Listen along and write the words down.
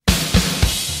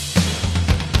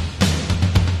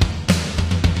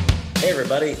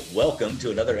everybody. Welcome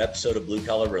to another episode of Blue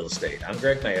Collar Real Estate. I'm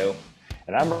Greg Mayo.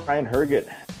 And I'm Ryan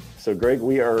Herget. So Greg,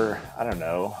 we are,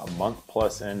 a month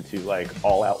plus into like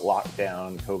all out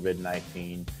lockdown,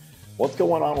 COVID-19. What's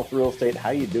going on with real estate? How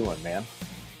you doing, man?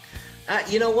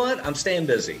 You know what? I'm staying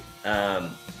busy.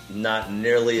 Not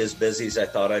nearly as busy as I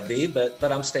thought I'd be, but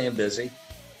I'm staying busy,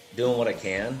 doing what I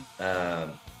can.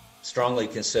 Strongly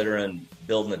considering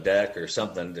building a deck or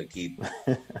something to keep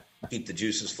the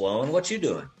juices flowing. What you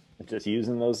doing? Just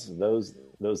using those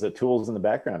tools in the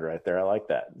background right there. I like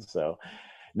that. So,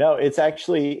 no, it's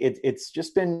actually it's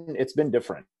been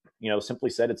different. Simply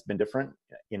said, it's been different.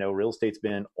 Real estate's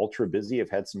been ultra busy.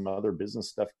 I've had some other business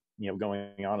stuff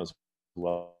going on as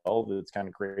well that's kind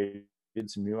of created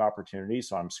some new opportunities.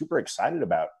 So I'm super excited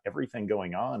about everything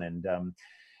going on. And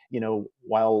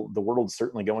while the world's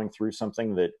certainly going through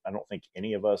something that I don't think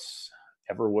any of us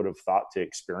ever would have thought to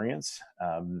experience,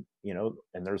 and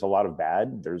there's a lot of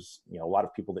bad, there's, a lot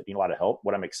of people that need a lot of help.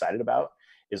 What I'm excited about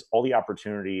is all the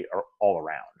opportunity are all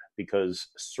around, because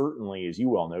certainly, as you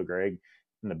well know, Greg,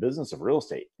 in the business of real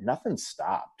estate, nothing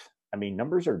stopped. I mean,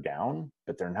 numbers are down,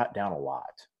 but they're not down a lot.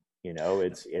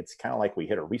 It's kind of like we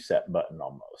hit a reset button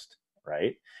almost,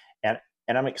 right?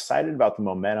 And I'm excited about the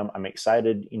momentum. I'm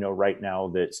excited, right now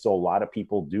that still a lot of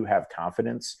people do have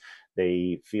confidence.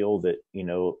 They feel that,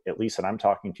 at least that I'm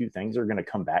talking to, things are going to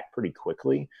come back pretty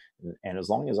quickly. And as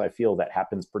long as I feel that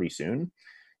happens pretty soon,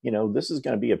 this is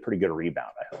going to be a pretty good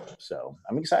rebound, I hope. So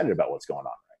I'm excited about what's going on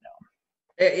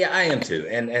right now. Yeah, I am too.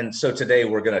 And so today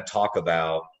we're going to talk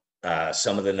about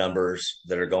some of the numbers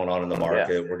that are going on in the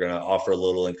market. Yeah. We're going to offer a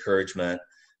little encouragement,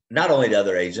 not only to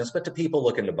other agents, but to people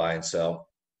looking to buy and sell.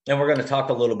 And we're going to talk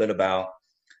a little bit about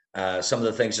some of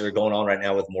the things that are going on right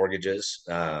now with mortgages.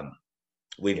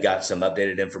 We've got some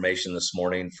updated information this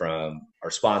morning from our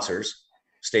sponsors,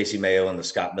 Stacy Mayo and the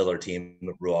Scott Miller team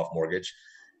at Ruoff Mortgage.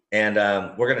 And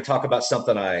we're going to talk about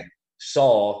something I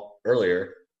saw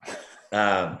earlier.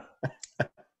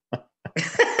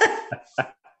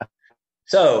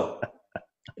 So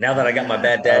now that I got my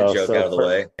bad dad joke out of the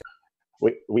way,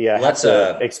 we have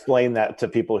to explain that to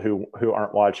people who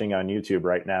aren't watching on YouTube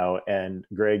right now. And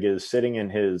Greg is sitting in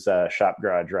his shop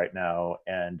garage right now,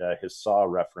 and his saw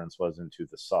reference was into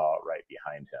the saw right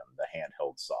behind him, the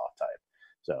handheld saw type.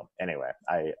 So anyway,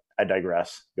 I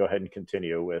digress. Go ahead and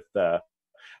continue with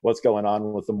what's going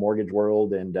on with the mortgage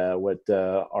world and what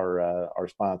our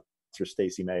sponsor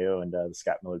Stacy Mayo and the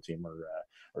Scott Miller team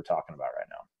are talking about right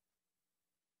now.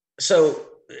 So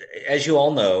as you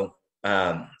all know,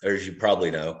 or as you probably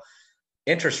know,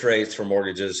 interest rates for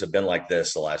mortgages have been like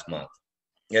this the last month.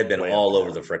 They've been all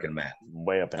over the freaking map.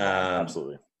 Way up and down,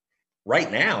 absolutely.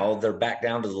 Right now, they're back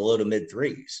down to the low to mid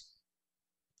threes.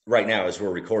 Right now, as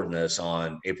we're recording this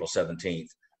on April 17th.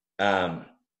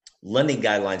 Lending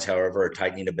guidelines, however, are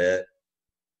tightening a bit.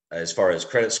 As far as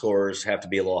credit scores have to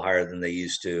be a little higher than they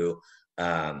used to.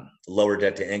 Lower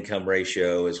debt to income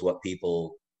ratio is what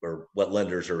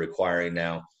lenders are requiring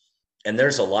now. And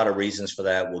there's a lot of reasons for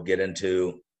that. We'll get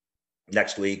into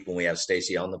next week when we have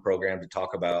Stacy on the program to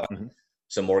talk about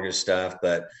some mortgage stuff.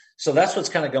 But so that's what's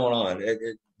kind of going on.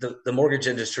 The mortgage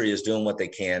industry is doing what they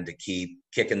can to keep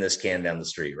kicking this can down the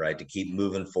street, right? To keep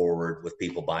moving forward with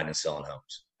people buying and selling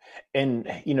homes. And,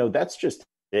 that's just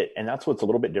it. And that's what's a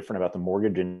little bit different about the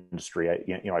mortgage industry.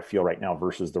 I feel right now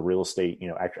versus the real estate,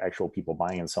 actual people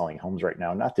buying and selling homes right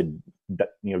now. Not to,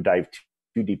 dive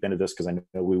too deep into this, because I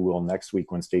know we will next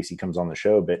week when Stacy comes on the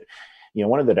show. But,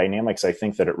 one of the dynamics I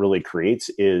think that it really creates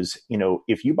is,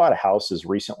 if you bought a house as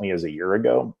recently as a year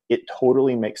ago, it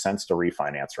totally makes sense to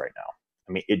refinance right now.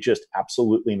 I mean, it just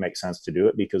absolutely makes sense to do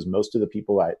it, because most of the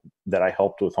people that I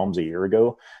helped with homes a year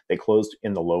ago, they closed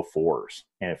in the low fours.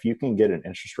 And if you can get an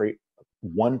interest rate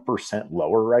 1%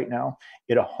 lower right now,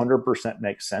 it 100%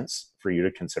 makes sense for you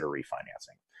to consider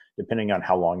refinancing, depending on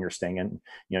how long you're staying in,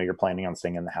 you're planning on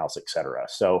staying in the house, et cetera.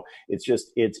 So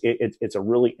it's a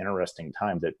really interesting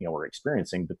time that, we're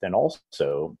experiencing. But then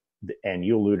also, and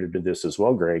you alluded to this as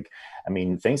well, Greg, I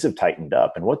mean, things have tightened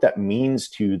up. And what that means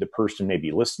to the person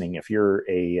maybe listening, if you're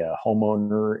a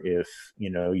homeowner, if,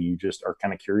 you just are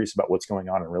kind of curious about what's going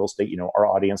on in real estate, our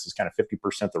audience is kind of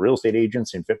 50% the real estate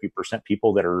agents and 50%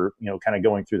 people that are, kind of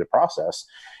going through the process.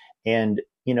 And,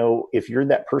 if you're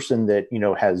that person that,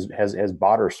 has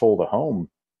bought or sold a home,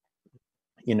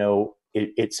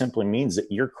 it simply means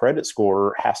that your credit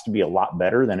score has to be a lot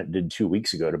better than it did 2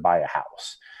 weeks ago to buy a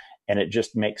house. And it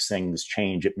just makes things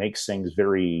change. It makes things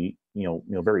very,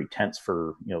 very tense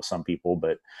for, some people.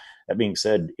 But that being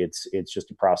said, it's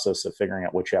just a process of figuring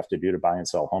out what you have to do to buy and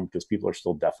sell a home, because people are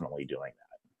still definitely doing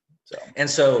that. And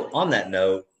so on that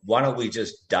note, why don't we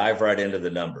just dive right into the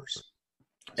numbers?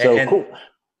 So cool.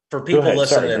 For Go people ahead.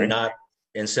 Sorry, listening Greg. not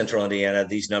in Central Indiana,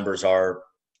 these numbers are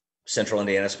Central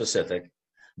Indiana specific,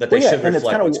 but they Well, yeah, should and it's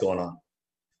reflect kind what's of, going on.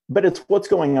 but it's what's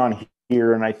going on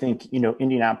here. And I think,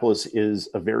 Indianapolis is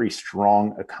a very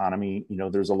strong economy.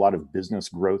 There's a lot of business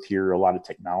growth here, a lot of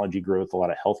technology growth, a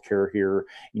lot of healthcare here.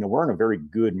 We're in a very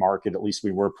good market, at least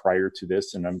we were prior to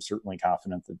this. And I'm certainly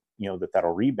confident that,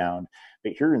 that'll rebound.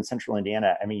 But here in Central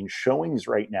Indiana, I mean, showings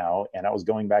right now, and I was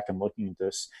going back and looking at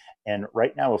this, and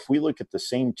right now, if we look at the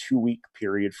same 2-week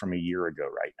period from a year ago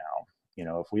right now,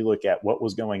 if we look at what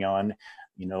was going on,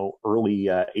 early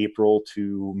April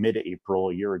to mid-April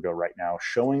a year ago right now,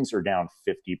 showings are down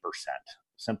 50%.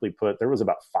 Simply put, there was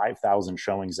about 5,000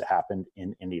 showings that happened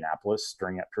in Indianapolis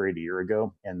during that period a year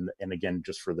ago. And again,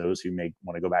 just for those who may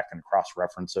want to go back and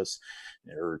cross-reference this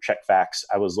or check facts,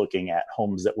 I was looking at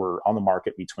homes that were on the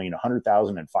market between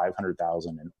 100,000 and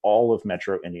 500,000 in all of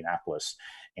Metro Indianapolis,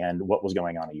 and what was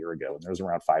going on a year ago. And there was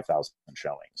around 5,000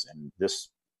 showings. And this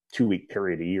 2-week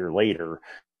period a year later,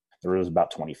 there was about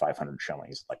 2,500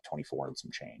 showings, like 24 and some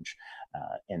change.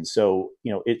 And so,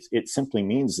 it simply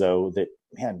means, though, that,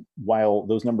 man, while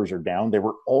those numbers are down, they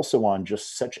were also on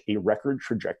just such a record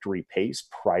trajectory pace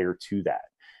prior to that.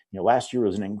 Last year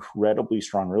was an incredibly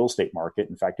strong real estate market.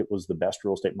 In fact, it was the best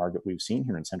real estate market we've seen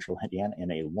here in Central Indiana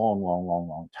in a long, long, long,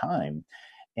 long time.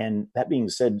 And that being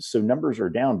said, so numbers are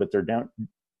down, but they're down,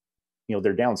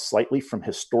 they're down slightly from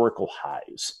historical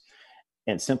highs.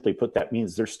 And simply put, that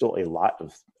means there's still a lot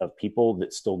of people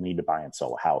that still need to buy and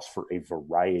sell a house for a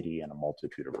variety and a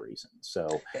multitude of reasons.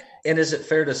 So, and is it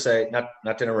fair to say, not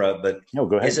to interrupt, but no,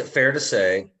 go ahead. Is it fair to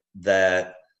say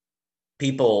that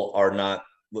people are not,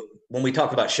 when we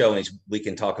talk about showings, we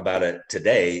can talk about it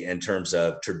today in terms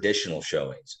of traditional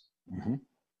showings,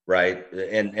 right?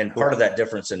 And part of that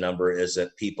difference in number is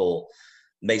that people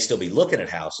may still be looking at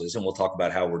houses, and we'll talk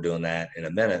about how we're doing that in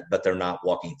a minute, but they're not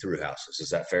walking through houses.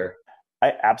 Is that fair?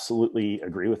 I absolutely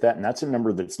agree with that. And that's a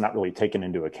number that's not really taken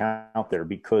into account there,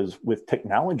 because with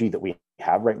technology that we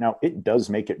have right now, it does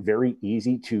make it very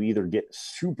easy to either get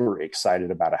super excited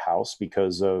about a house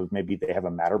because of maybe they have a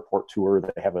Matterport tour,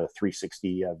 they have a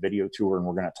 360 video tour, and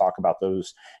we're going to talk about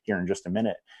those here in just a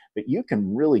minute. But you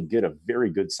can really get a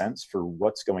very good sense for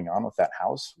what's going on with that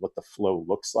house, what the flow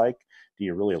looks like. Do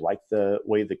you really like the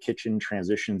way the kitchen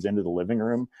transitions into the living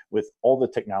room with all the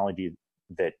technology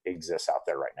that exists out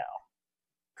there right now?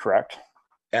 Correct?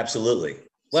 Absolutely.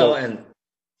 Well, and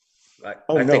I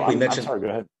think we mentioned. I'm sorry, go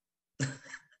ahead.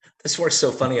 This works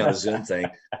so funny on a Zoom thing.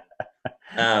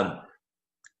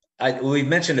 We've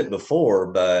mentioned it before,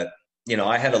 but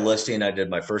I had a listing. I did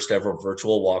my first ever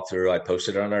virtual walkthrough. I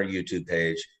posted it on our YouTube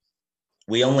page.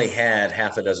 We only had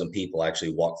half a dozen people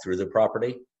actually walk through the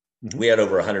property. We had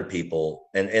over 100 people,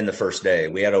 and in the first day,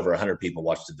 we had over 100 people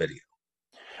watch the video.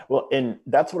 Well, and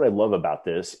that's what I love about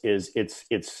this is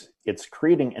it's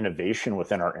creating innovation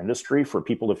within our industry for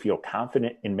people to feel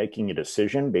confident in making a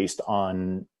decision based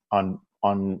on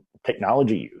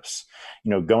technology use.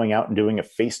 Going out and doing a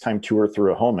FaceTime tour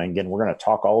through a home. And again, we're going to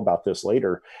talk all about this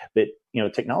later. But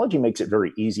technology makes it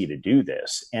very easy to do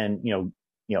this. And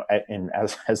and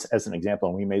as an example,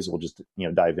 and we may as well just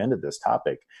dive into this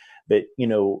topic. But,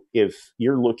 if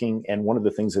you're looking, and one of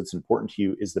the things that's important to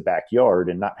you is the backyard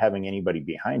and not having anybody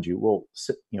behind you, well,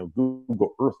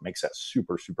 Google Earth makes that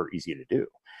super, super easy to do.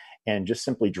 And just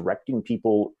simply directing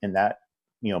people in that,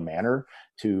 manner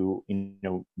to,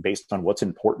 based on what's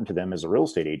important to them as a real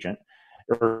estate agent,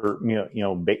 or,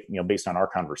 based on our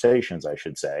conversations, I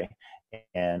should say.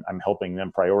 And I'm helping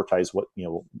them prioritize what,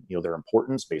 their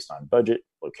importance based on budget,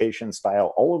 location,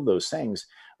 style, all of those things.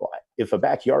 Well, if a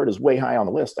backyard is way high on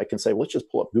the list, I can say, let's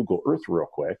just pull up Google Earth real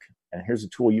quick. And here's a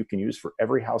tool you can use for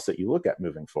every house that you look at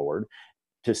moving forward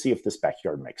to see if this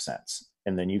backyard makes sense.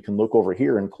 And then you can look over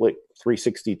here and click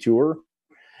 360 tour,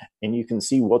 and you can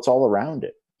see what's all around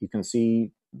it. You can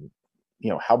see,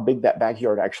 how big that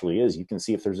backyard actually is. You can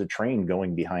see if there's a train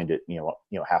going behind it,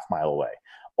 half mile away.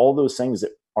 All those things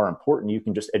that are important, you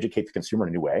can just educate the consumer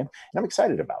in a new way. And I'm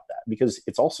excited about that because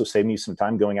it's also saved me some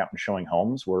time going out and showing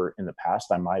homes where in the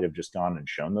past I might have just gone and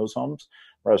shown those homes.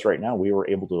 Whereas right now we were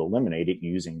able to eliminate it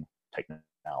using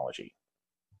technology.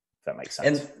 If that makes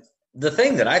sense. And the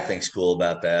thing that I think is cool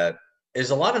about that is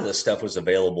a lot of this stuff was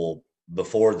available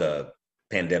before the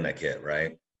pandemic hit,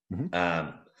 right?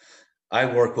 I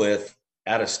work with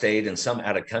out of state and some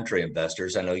out of country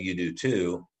investors. I know you do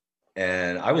too.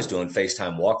 And I was doing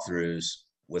FaceTime walkthroughs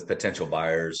with potential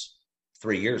buyers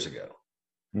 3 years ago.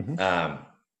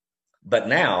 But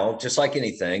now, just like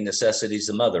anything, necessity's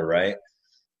the mother, right?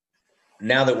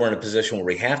 Now that we're in a position where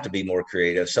we have to be more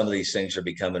creative, some of these things are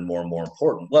becoming more and more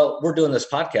important. Well, we're doing this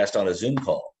podcast on a Zoom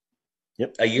call.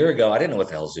 A year ago, I didn't know what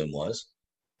the hell Zoom was.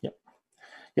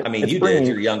 Yep, I mean, it's you did. bringing.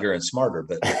 You're younger and smarter,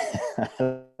 but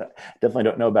Definitely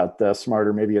don't know about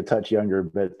smarter, maybe a touch younger,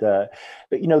 but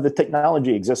the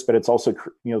technology exists, but it's also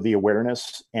the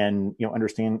awareness and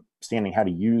understanding how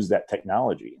to use that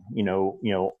technology.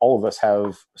 All of us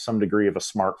have some degree of a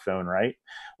smartphone, right?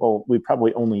 Well, we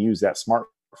probably only use that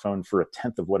smartphone for a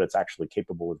tenth of what it's actually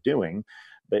capable of doing,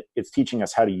 but it's teaching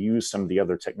us how to use some of the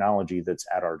other technology that's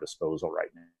at our disposal right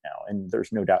now. And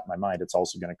there's no doubt in my mind it's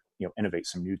also going to innovate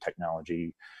some new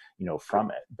technology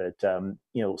from it.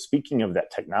 But speaking of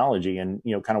that technology and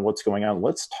kind of what's going on,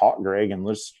 let's talk, Greg, and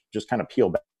let's just kind of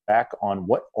peel back on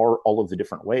what are all of the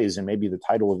different ways. And maybe the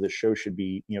title of this show should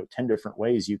be 10 different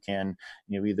ways you can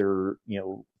either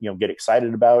get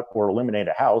excited about or eliminate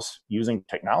a house using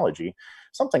technology,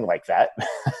 something like that.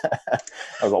 That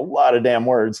was a lot of damn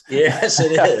words. Yes,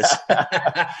 it is.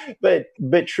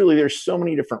 but truly, there's so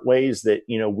many different ways that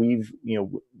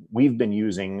we've been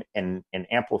using and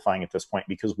amplifying at this point,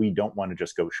 because we don't want to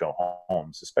just go show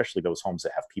homes, especially those homes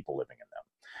that have people living in them.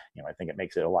 I think it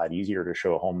makes it a lot easier to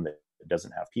show a home that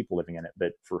doesn't have people living in it.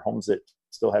 But for homes that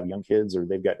still have young kids or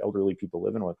they've got elderly people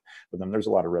living with them, there's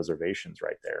a lot of reservations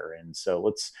right there. And so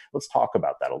let's talk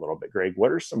about that a little bit, Greg.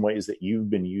 What are some ways that you've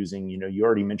been using? You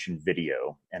already mentioned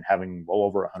video and having well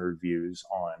over 100 views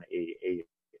on a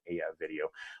video.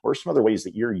 What are some other ways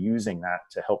that you're using that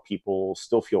to help people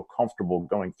still feel comfortable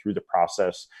going through the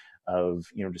process of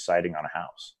deciding on a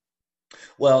house?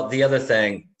 Well, the other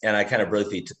thing, and I kind of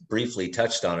briefly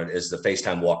touched on it, is the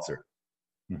FaceTime walkthrough.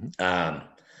 Mm-hmm.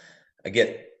 I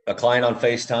get a client on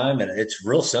FaceTime, and it's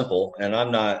real simple. And I'm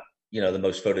not, the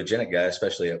most photogenic guy,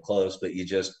 especially up close, but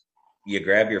you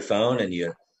grab your phone and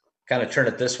you kind of turn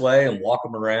it this way and walk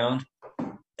them around.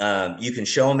 You can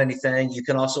show them anything. You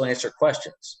can also answer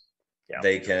questions. Yeah.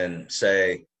 They can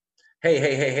say,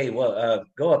 hey, well,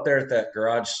 go up there at that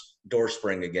garage door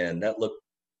spring again. That looked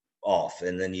off.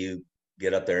 And then you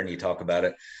get up there and you talk about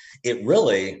it. It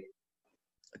really,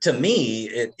 to me,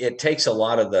 it takes a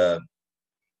lot of the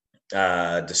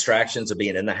distractions of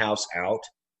being in the house out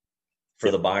for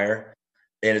the buyer.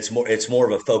 And it's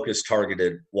more of a focused,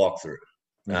 targeted walkthrough.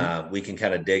 Mm-hmm. We can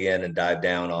kind of dig in and dive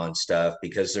down on stuff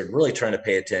because they're really trying to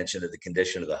pay attention to the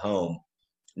condition of the home,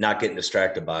 not getting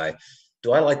distracted by,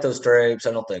 do I like those drapes?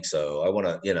 I don't think so. I want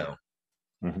to,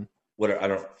 mm-hmm. I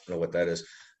don't know what that is,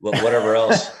 but whatever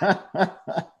else.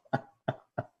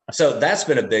 So that's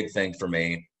been a big thing for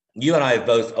me. You and I have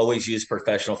both always used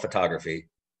professional photography.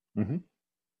 Mm-hmm.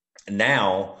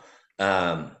 Now,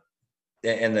 and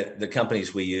the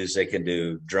companies we use, they can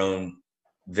do drone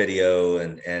video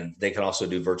and they can also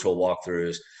do virtual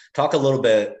walkthroughs.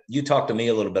 You talked to me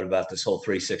a little bit about this whole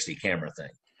 360 camera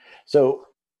thing. So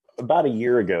about a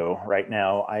year ago right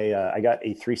now, I got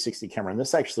a 360 camera, and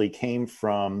this actually came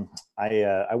from,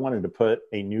 I wanted to put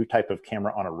a new type of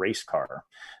camera on a race car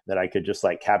that I could just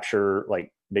capture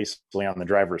basically on the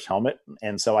driver's helmet.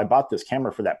 And so I bought this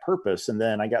camera for that purpose. And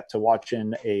then I got to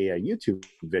watching a YouTube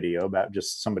video about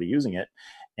just somebody using it.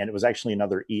 And it was actually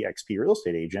another EXP real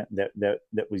estate agent that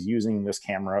was using this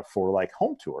camera for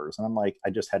home tours. And I'm I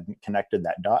just hadn't connected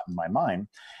that dot in my mind.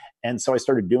 And so I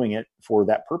started doing it for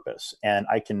that purpose. And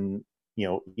I can,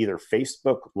 either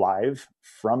Facebook Live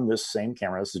from this same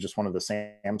camera. This is just one of the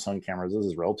Samsung cameras. This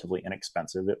is relatively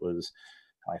inexpensive. It was,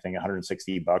 I think,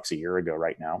 $160 a year ago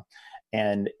right now.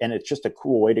 And it's just a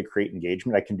cool way to create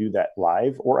engagement. I can do that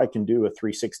live, or I can do a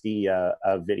 360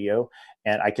 video,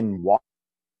 and I can do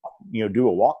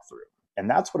a walkthrough. And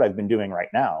that's what I've been doing right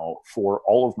now for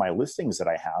all of my listings that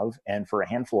I have, and for a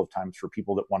handful of times for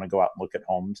people that want to go out and look at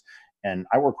homes. And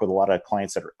I work with a lot of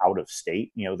clients that are out of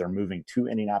state. They're moving to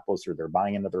Indianapolis or they're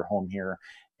buying another home here.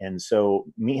 And so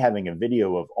me having a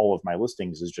video of all of my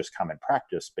listings is just common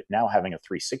practice. But now having a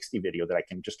 360 video that I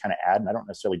can just kind of add, and I don't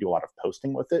necessarily do a lot of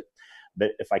posting with it,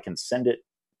 but if I can send it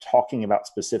talking about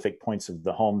specific points of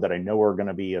the home that I know are going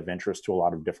to be of interest to a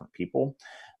lot of different people,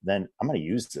 then I'm going to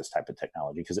use this type of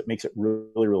technology, because it makes it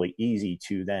really, really easy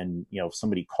to then, if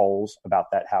somebody calls about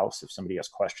that house, if somebody has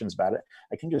questions about it,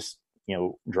 I can just,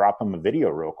 drop them a video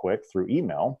real quick through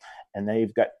email, and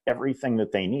they've got everything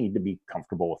that they need to be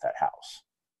comfortable with that house.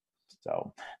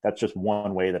 So that's just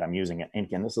one way that I'm using it. And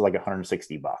again, this is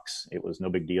 $160. It was no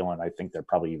big deal. And I think they're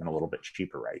probably even a little bit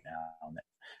cheaper right now.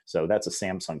 So that's a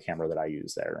Samsung camera that I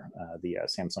use there, the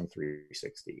Samsung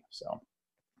 360. So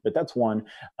But that's one.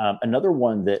 Another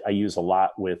one that I use a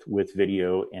lot with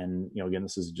video, and again,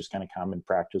 this is just kind of common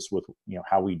practice with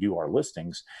how we do our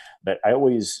listings. But I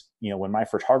always, when my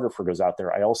photographer goes out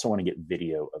there, I also want to get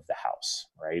video of the house,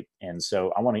 right? And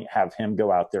so I want to have him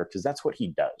go out there because that's what he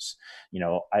does.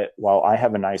 While I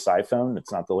have a nice iPhone,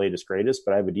 it's not the latest greatest,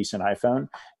 but I have a decent iPhone.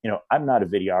 I'm not a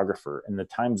videographer, and the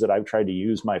times that I've tried to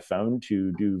use my phone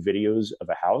to do videos of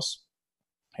a house,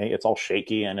 hey, it's all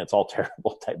shaky and it's all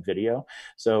terrible type video.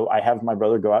 So I have my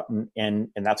brother go out and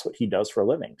that's what he does for a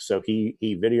living. So he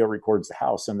video records the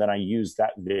house, and then I use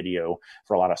that video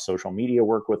for a lot of social media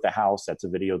work with the house. That's a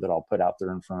video that I'll put out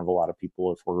there in front of a lot of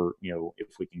people if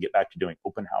we can get back to doing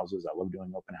open houses. I love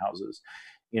doing open houses.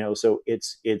 So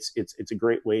it's a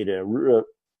great way to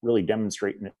really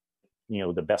demonstrate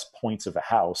the best points of a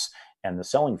house and the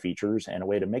selling features, and a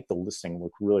way to make the listing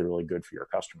look really, really good for your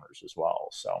customers as well.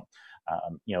 So,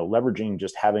 leveraging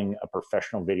just having a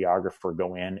professional videographer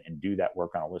go in and do that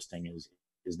work on a listing is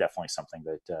definitely something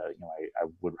that, I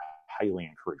would highly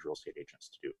encourage real estate agents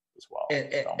to do as well.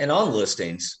 And on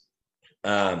listings,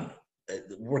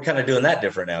 we're kind of doing that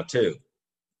different now too.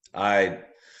 I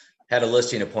had a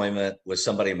listing appointment with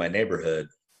somebody in my neighborhood,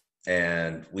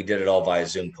 and we did it all via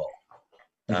Zoom call.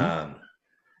 Mm-hmm.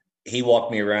 He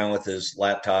walked me around with his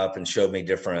laptop and showed me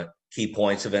different key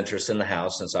points of interest in the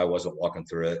house, since I wasn't walking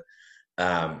through it.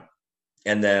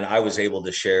 And then I was able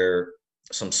to share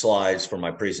some slides for my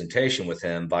presentation with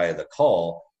him via the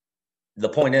call. The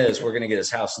point is, we're going to get his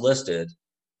house listed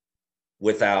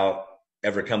without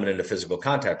ever coming into physical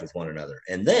contact with one another.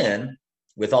 And then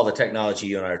with all the technology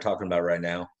you and I are talking about right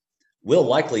now, we'll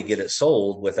likely get it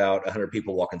sold without 100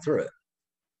 people walking through it.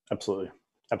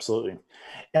 Absolutely.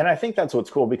 And I think that's what's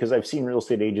cool, because I've seen real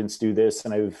estate agents do this,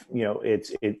 and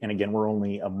and again, we're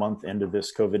only a month into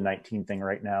this COVID-19 thing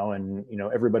right now. And,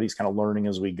 everybody's kind of learning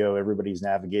as we go. Everybody's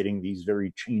navigating these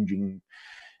very changing,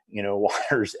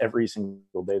 waters every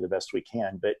single day the best we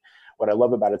can. But what I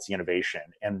love about it's the innovation.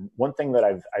 And one thing that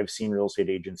I've seen real estate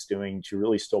agents doing to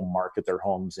really still market their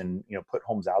homes and, put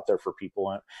homes out there for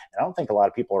people. And I don't think a lot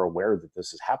of people are aware that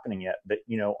this is happening yet, but,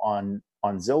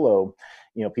 on Zillow,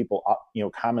 people,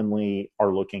 commonly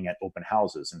are looking at open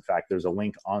houses. In fact, there's a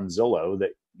link on Zillow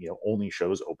that, only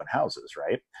shows open houses,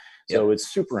 right? Yep. So it's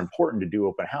super important to do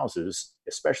open houses,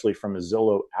 especially from a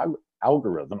Zillow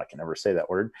algorithm. I can never say that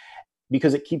word,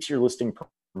 because it keeps your listing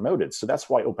promoted. So that's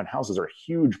why open houses are a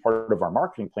huge part of our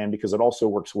marketing plan, because it also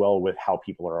works well with how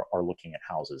people are looking at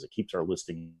houses. It keeps our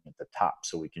listing at the top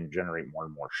so we can generate more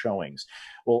and more showings.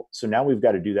 Well, so now we've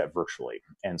got to do that virtually.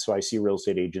 And so I see real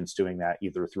estate agents doing that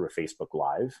either through a Facebook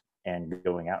Live and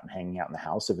going out and hanging out in the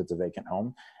house if it's a vacant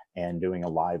home, and doing a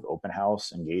live open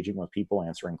house, engaging with people,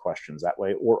 answering questions that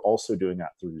way, or also doing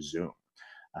that through Zoom.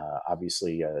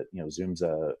 Obviously, Zoom's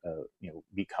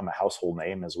become a household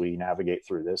name as we navigate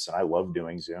through this, and I love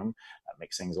doing Zoom. It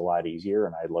makes things a lot easier,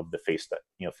 and I love the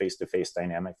face-to-face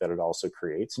dynamic that it also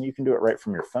creates. And you can do it right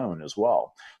from your phone as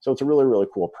well. So it's a really, really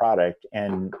cool product.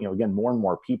 And again, more and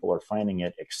more people are finding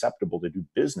it acceptable to do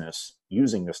business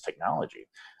using this technology.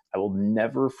 I will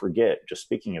never forget. Just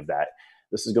speaking of that,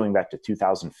 this is going back to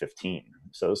 2015.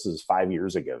 So this is 5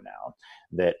 years ago now,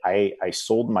 that I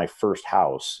sold my first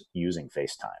house using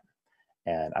FaceTime.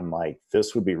 And I'm like,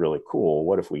 this would be really cool.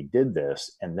 What if we did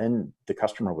this? And then the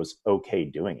customer was okay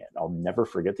doing it. I'll never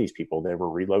forget these people. They were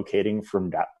relocating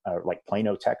from like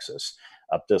Plano, Texas,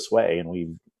 up this way. And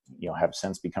we have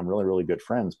since become really, really good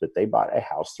friends. But they bought a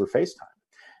house through FaceTime,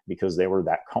 because they were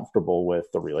that comfortable with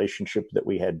the relationship that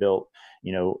we had built,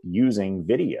 using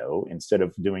video instead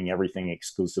of doing everything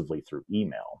exclusively through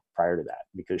email prior to that,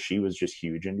 because she was just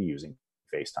huge into using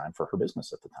FaceTime for her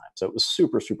business at the time. So it was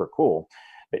super, super cool.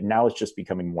 But now it's just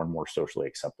becoming more and more socially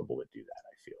acceptable to do that,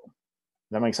 I feel. Does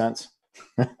that make sense?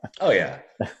 Oh, yeah.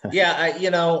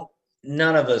 Yeah,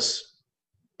 none of us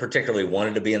particularly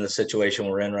wanted to be in the situation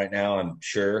we're in right now, I'm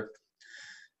sure.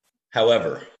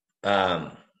 However,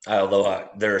 although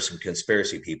there are some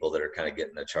conspiracy people that are kind of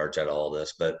getting a charge out of all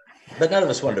this, but none of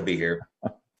us wanted to be here,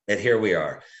 and here we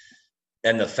are.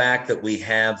 And the fact that we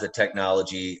have the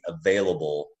technology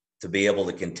available to be able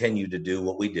to continue to do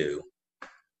what we do,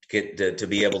 to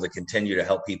be able to continue to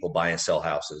help people buy and sell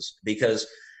houses, because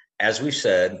as we've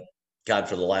said, God,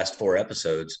 for the last 4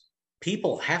 episodes,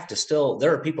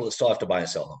 there are people that still have to buy and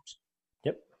sell homes.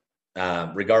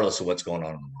 Yep. Regardless of what's going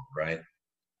on in the world, right?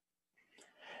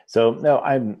 So no,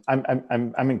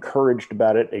 I'm encouraged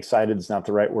about it. Excited is not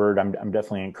the right word. I'm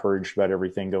definitely encouraged about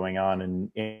everything going on,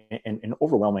 and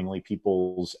overwhelmingly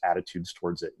people's attitudes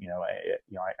towards it.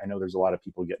 I know there's a lot of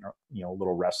people getting a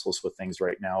little restless with things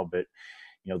right now, but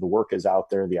the work is out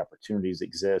there, the opportunities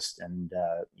exist, and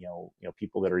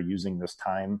people that are using this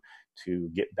time to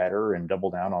get better and double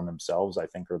down on themselves, I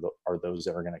think are those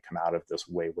that are going to come out of this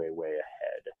way, way, way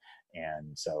ahead.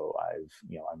 And so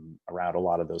I'm around a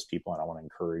lot of those people, and I want to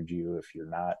encourage you, if you're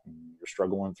not, and you're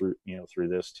struggling through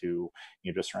this, to,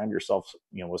 just surround yourself,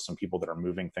 with some people that are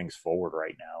moving things forward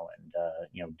right now,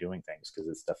 and, doing things, because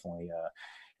it's definitely,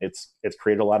 it's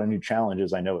created a lot of new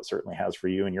challenges. I know it certainly has for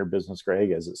you and your business,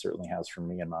 Greg, as it certainly has for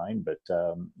me and mine, but,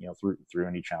 through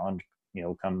any challenge,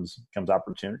 comes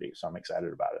opportunity. So I'm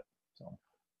excited about it.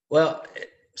 Well,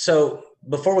 so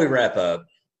before we wrap up,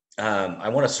 I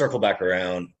want to circle back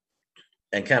around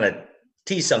and kind of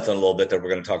tease something a little bit that we're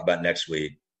going to talk about next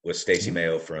week with Stacy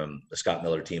Mayo from the Scott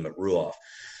Miller team at Ruoff.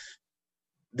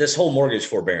 This whole mortgage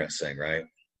forbearance thing, right?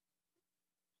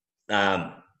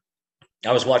 I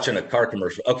was watching a car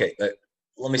commercial. Okay,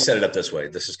 let me set it up this way.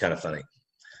 This is kind of funny.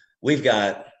 We've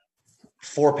got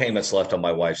 4 payments left on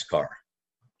my wife's car.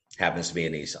 Happens to be a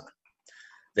Nissan.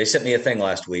 They sent me a thing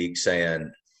last week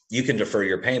saying, you can defer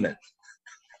your payment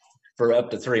for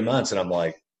up to 3 months. And I'm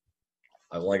like,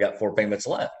 I've only got 4 payments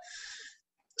left.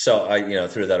 So I,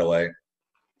 threw that away.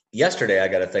 Yesterday, I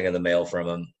got a thing in the mail from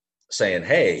them saying,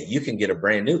 hey, you can get a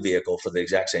brand new vehicle for the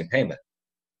exact same payment.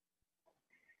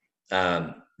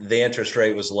 The interest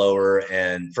rate was lower,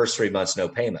 and first 3 months, no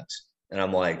payments. And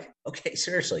I'm like, okay,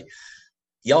 seriously,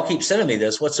 y'all keep sending me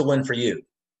this. What's the win for you?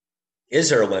 Is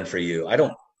there a win for you? I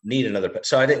don't need another.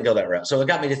 So I didn't go that route. So it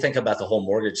got me to think about the whole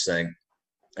mortgage thing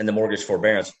and the mortgage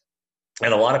forbearance.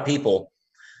 And a lot of people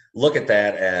look at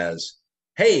that as,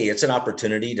 hey, it's an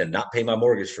opportunity to not pay my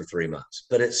mortgage for 3 months.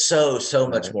 But it's so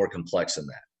much more complex than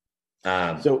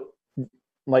that.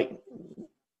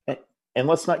 And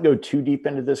let's not go too deep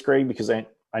into this, Greg, because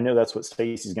I know that's what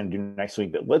Stacy's going to do next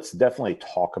week, but let's definitely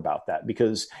talk about that,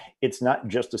 because it's not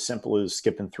just as simple as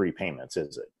skipping 3 payments,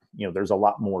 is it? There's a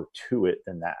lot more to it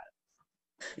than that.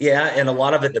 Yeah. And a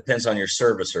lot of it depends on your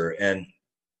servicer. And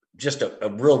just a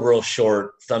real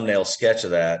short thumbnail sketch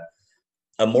of that.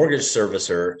 A mortgage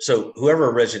servicer, so whoever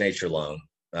originates your loan,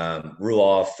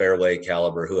 Ruoff, Fairway,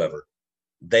 Caliber, whoever,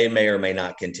 they may or may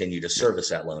not continue to service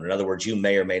that loan. In other words, you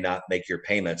may or may not make your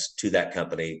payments to that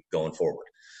company going forward.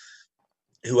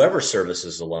 Whoever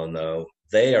services the loan, though,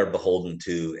 they are beholden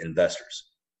to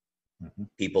investors,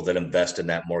 people that invest in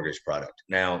that mortgage product.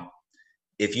 Now,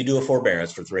 if you do a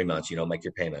forbearance for 3 months, you don't make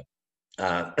your payment.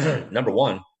 Number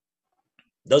one,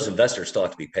 those investors still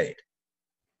have to be paid.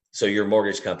 So your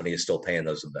mortgage company is still paying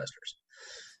those investors.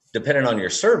 Depending on your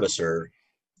servicer,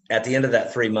 at the end of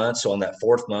that 3 months, so on that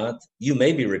 4th month, you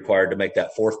may be required to make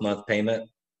that 4th month payment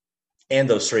and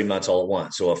those 3 months all at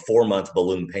once. So a 4-month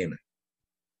balloon payment.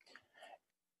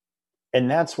 And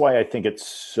that's why I think it's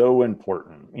so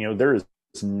important. There is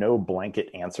no blanket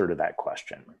answer to that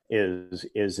question.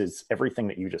 Is everything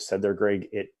that you just said there, Greg?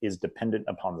 It is dependent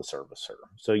upon the servicer.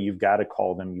 So you've got to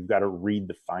call them. You've got to read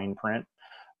the fine print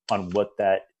on what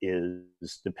that is,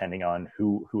 depending on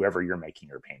whoever you're making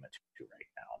your payment to right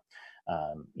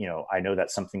now. I know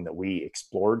that's something that we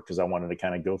explored because I wanted to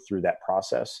kind of go through that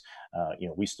process.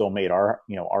 We still made our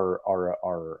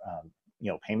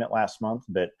payment last month,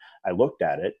 but I looked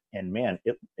at it and man,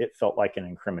 it felt like an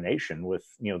incrimination with,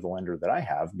 the lender that I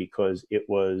have, because it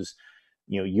was,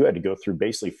 you had to go through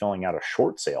basically filling out a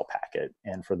short sale packet.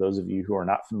 And for those of you who are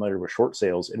not familiar with short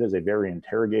sales, it is a very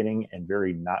interrogating and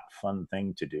very not fun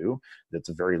thing to do. That's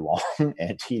very long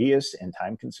and tedious and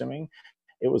time consuming.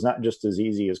 It was not just as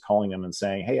easy as calling them and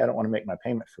saying, hey, I don't want to make my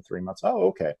payment for 3 months. Oh,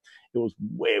 okay. It was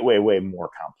way, way, way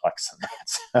more complex than that.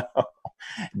 So,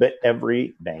 but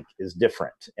every bank is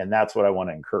different. And that's what I want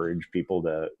to encourage people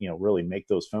to, really make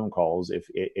those phone calls. If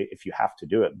you have to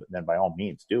do it, then by all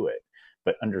means do it.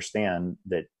 But understand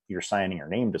that you're signing your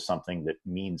name to something that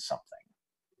means something.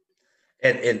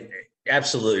 And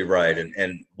absolutely right.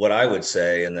 And what I would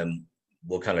say, and then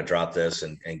we'll kind of drop this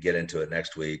and get into it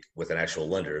next week with an actual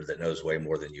lender that knows way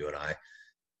more than you and I.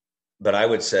 But I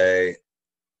would say,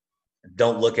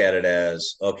 don't look at it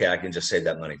as, okay, I can just save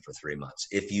that money for 3 months.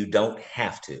 If you don't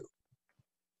have to,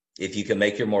 if you can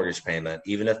make your mortgage payment,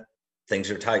 even if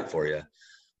things are tight for you,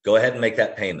 go ahead and make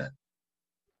that payment.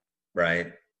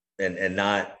 Right. And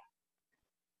not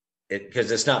it, because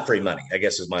it's not free money, I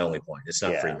guess is my only point. It's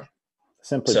not free money.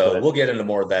 Simply so we'll get into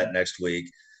more of that next week.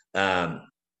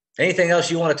 Anything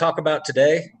else you want to talk about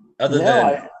today other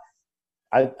than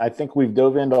I think we've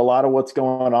dove into a lot of what's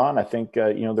going on. I think,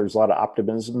 there's a lot of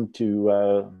optimism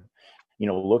to,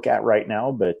 look at right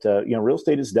now, but, real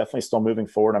estate is definitely still moving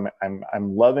forward.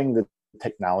 I'm loving the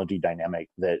technology dynamic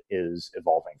that is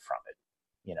evolving from it.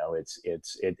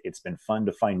 It's been fun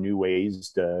to find new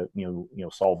ways to,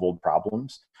 solve old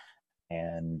problems.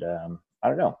 And I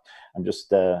don't know. I'm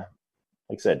just like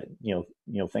I said,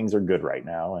 things are good right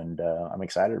now, and I'm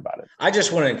excited about it. I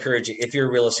just want to encourage you, if you're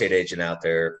a real estate agent out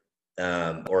there,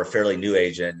 or a fairly new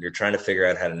agent, you're trying to figure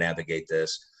out how to navigate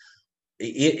this.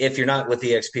 If you're not with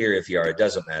EXP, or if you are, it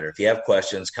doesn't matter. If you have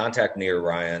questions, contact me or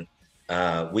Ryan.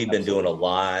 We've been doing a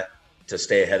lot to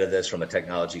stay ahead of this from a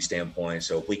technology standpoint.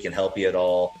 So if we can help you at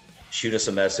all, shoot us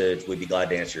a message. We'd be glad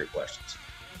to answer your questions.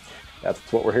 That's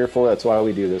what we're here for. That's why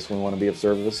we do this. We want to be of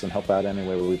service and help out any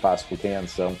way we possibly can.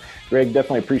 So, Greg,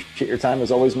 definitely appreciate your time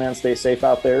as always, man. Stay safe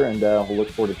out there, and we'll look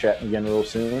forward to chatting again real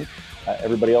soon.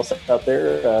 Everybody else out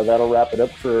there, that'll wrap it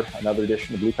up for another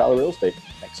edition of Blue Collar Real Estate.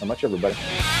 Thanks so much, everybody.